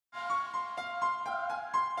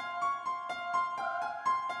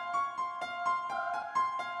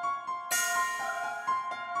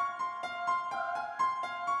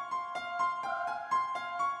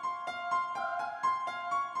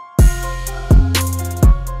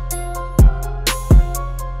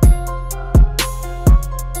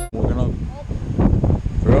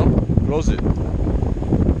Close it.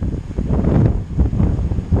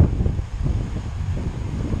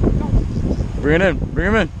 Bring it in. Bring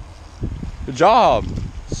him in. Good job.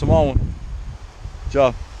 Small one. Good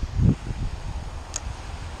job.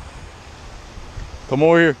 Come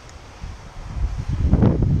over here.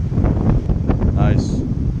 Nice.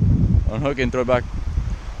 Unhook and throw it back.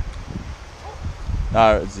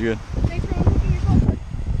 Alright, it's good. Thanks for unhooking yourself.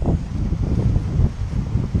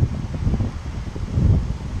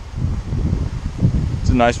 It's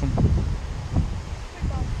a nice one.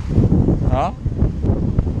 Huh?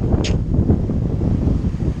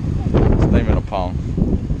 It's not even a pound.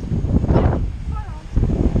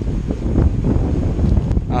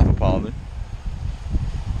 Half a pounder.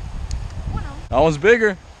 That one's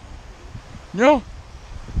bigger. Yo.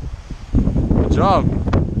 Good job.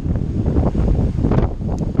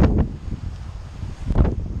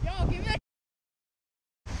 Yo, give me that.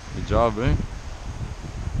 Good job, man.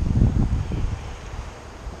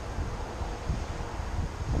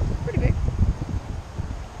 Pretty big.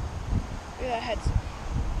 Look at that head.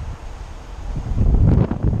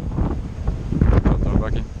 Throw it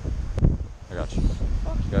back in. I got you.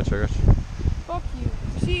 Fuck you. I got you. Fuck you.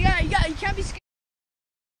 See, you can't be scared.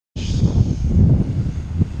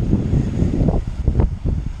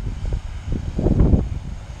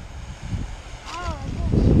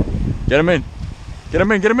 Get him in. Get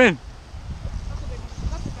him in. Get him in.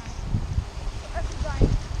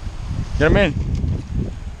 Get him in.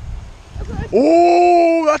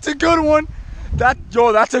 Oh, that's a good one. That's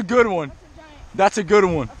a good one. That's a good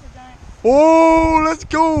one. Oh, let's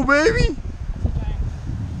go, baby.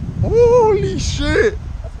 Holy shit.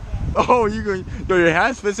 Oh, you go. Yo, your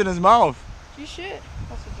hands fits in his mouth. You shit.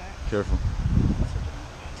 That's a giant. Careful. That's a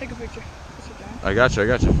giant. Take a picture. That's a giant. I got you. I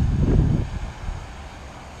got you.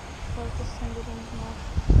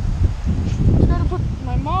 I gotta put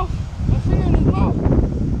my finger in his mouth.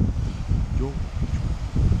 Yo.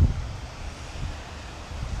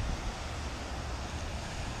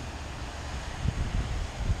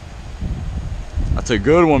 That's a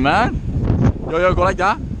good one, man. Yo, go like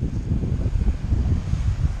that.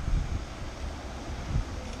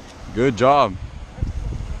 Good job.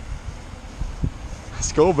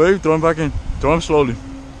 Let's go, babe. Throw him back in. Throw him slowly.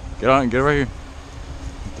 Get on. Get right here.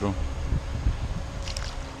 Throw.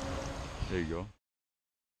 There you go.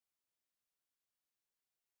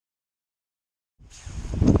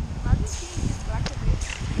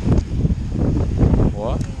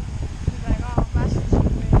 What?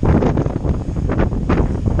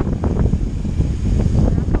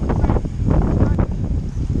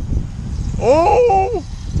 Oh!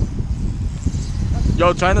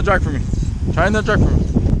 Yo, try in the drag for me. Try in the drag for me. No,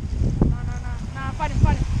 fight him.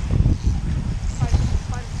 Fight him.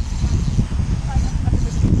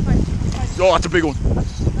 Yo, that's a big one.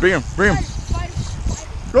 Bring him.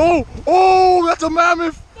 Yo! Oh, that's a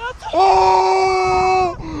mammoth!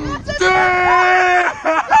 Oh! Damn!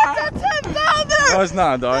 That's a 10 pounder! No, it's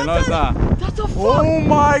not, dog. No, it's not. That's a fuck. Oh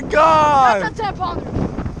my god! That's a 10 pounder.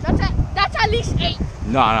 That's at least 8.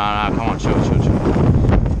 No. Come on, chill.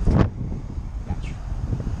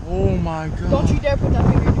 Oh my god. Don't you dare put that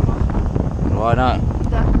finger in your mouth. Why not?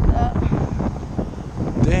 That.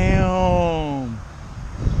 Damn.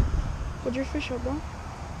 Put your fish up, bro.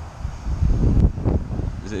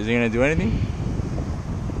 Is it gonna do anything?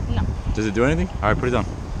 No. Does it do anything? Alright, put it down.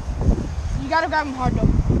 You gotta grab him hard, though.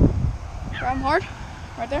 Grab him hard.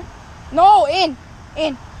 Right there. No, in.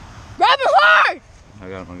 Grab him hard! I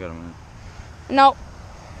got him, man. No.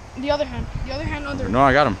 The other hand. Under. No,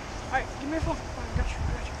 I got him. Alright, give me your phone. I got you.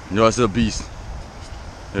 Yo, that's a beast.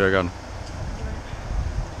 Here, I got him.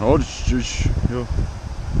 Oh, yo.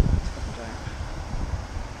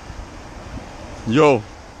 Yo.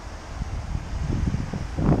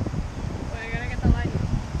 Wait, I gotta get the light.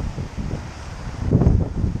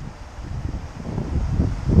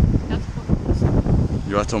 That's fucking.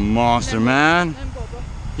 Yo, that's a monster, man. Let him go, bro.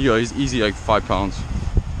 Yo, he's easy like 5 pounds.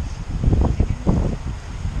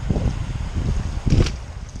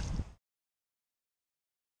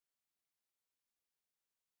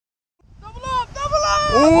 Double up!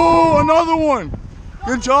 Oh, another one.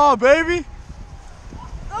 Good job, baby.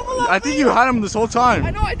 Double up! I think you had him this whole time.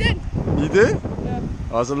 I know I did. You did? Yeah.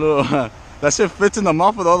 Oh, that's a little. That shit fits in the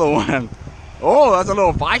mouth of the other one. Oh, that's a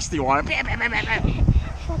little feisty one.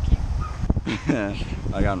 Fuck you.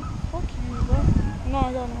 I got him. Fuck you, bro. No,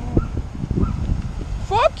 I got him.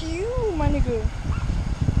 Fuck you, my nigga.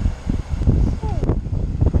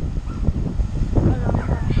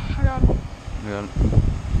 I got him. I got him.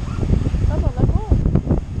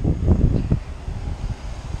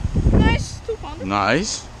 Nice, 2 pounder.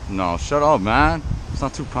 Nice. No, shut up, man.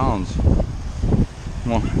 It's not 2 pounds.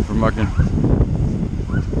 Come on, we're marking.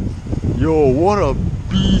 Yo, what a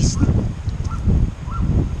beast.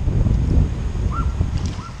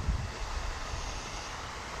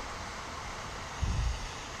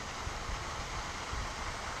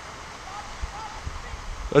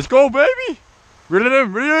 Let's go, baby. Reel it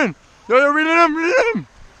in, reel it in. Yo, reel it in, reel it in.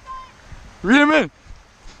 Reel him in.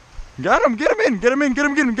 Got him, get him in, get him in, get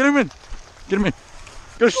him, get him, get him in. Get him in.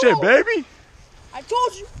 Good shit, baby. I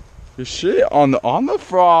told you. Good shit on the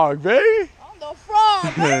frog, baby. On the frog,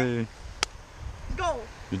 baby. Hey. Go.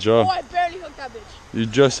 Good job. Oh, I barely hooked that bitch. You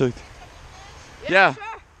just hooked. Yeah.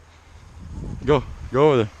 Sure. Go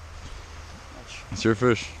over there. It's your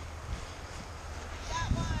fish.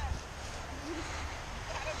 That one.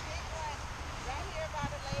 Got a big one. Right here by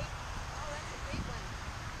the lake. Oh, that's a big one.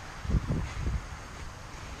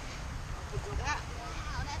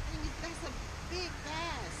 Wow, that thing is, that's a big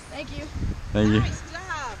bass. Thank you. Thank you. Nice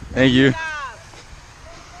job. Thank you. Good job.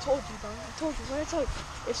 Told you, bro. I told you. What did I tell you?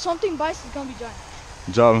 If something bites, it's gonna be giant.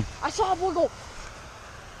 Good job. I saw a boy go.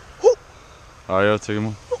 Alright, I'll take him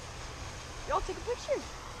on. Y'all take a picture.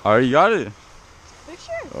 Alright, you got it.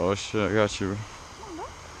 Picture. Oh shit, I got you, bro. Come on, bro.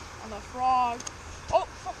 On the frog. Oh,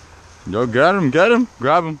 fuck. Yo, get him, grab him.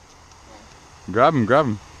 Grab him, grab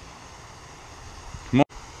him. Come on,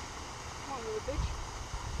 little bitch.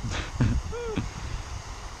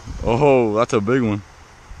 Oh, that's a big one.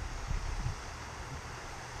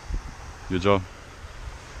 Good job.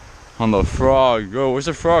 On the frog. Go, where's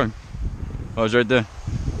the frog? Oh, it's right there.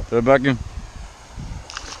 Throw it back in.